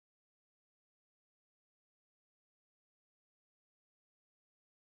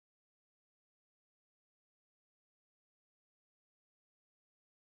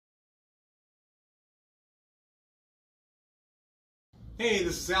Hey,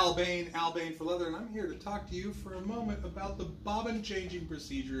 this is Al Bain for Leather, and I'm here to talk to you for a moment about the bobbin changing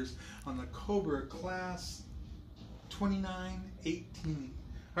procedures on the Cobra Class 2918.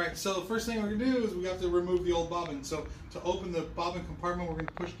 Alright, so the first thing we're going to do is we have to remove the old bobbin. So to open the bobbin compartment, we're going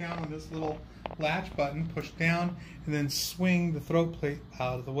to push down on this little latch button, push down, and then swing the throat plate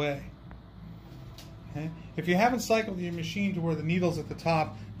out of the way. Okay? If you haven't cycled your machine to where the needle's at the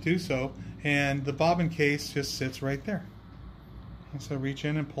top, do so, and the bobbin case just sits right there. And so reach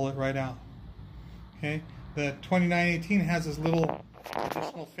in and pull it right out. Okay, the 2918 has this little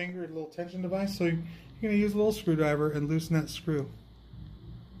additional finger, little tension device, so you're going to use a little screwdriver and loosen that screw.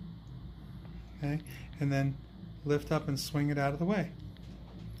 Okay, and then lift up and swing it out of the way.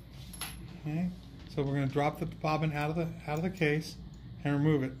 Okay, so we're going to drop the bobbin out of the case and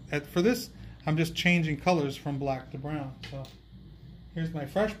remove it. For this, I'm just changing colors from black to brown. So here's my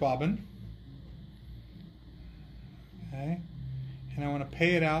fresh bobbin. Okay. And I want to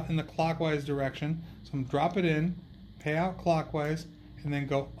pay it out in the clockwise direction. So I'm drop it in, pay out clockwise, and then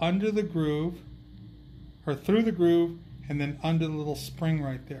go under the groove, or through the groove, and then under the little spring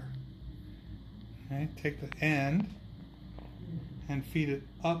right there. Okay, take the end and feed it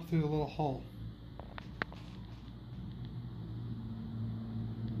up through the little hole.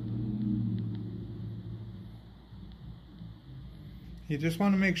 You just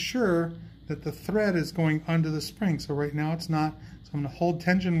want to make sure that the thread is going under the spring. So right now it's not. So I'm going to hold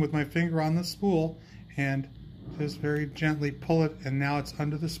tension with my finger on the spool and just very gently pull it, and now it's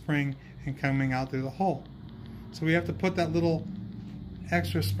under the spring and coming out through the hole. So we have to put that little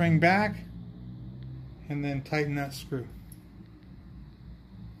extra spring back and then tighten that screw.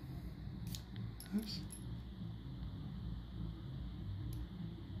 Oops.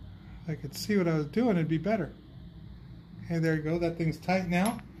 If I could see what I was doing, it'd be better. Okay, there you go. That thing's tight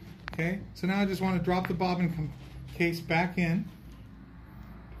now. Okay, so now I just want to drop the bobbin case back in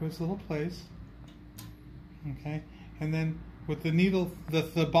to its little place. Okay, and then with the needle,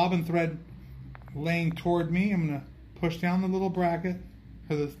 the bobbin thread laying toward me, I'm going to push down the little bracket,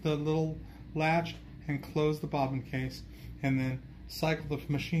 or the little latch, and close the bobbin case, and then cycle the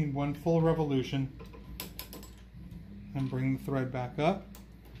machine one full revolution and bring the thread back up.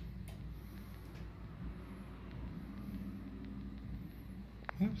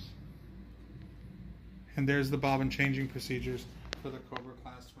 Oops. And there's the bobbin changing procedures for the Cobra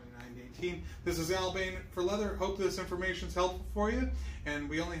Class 2918. This is Al Bain for Leather. Hope this information is helpful for you. And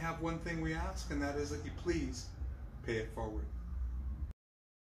we only have one thing we ask, and that is that you please pay it forward.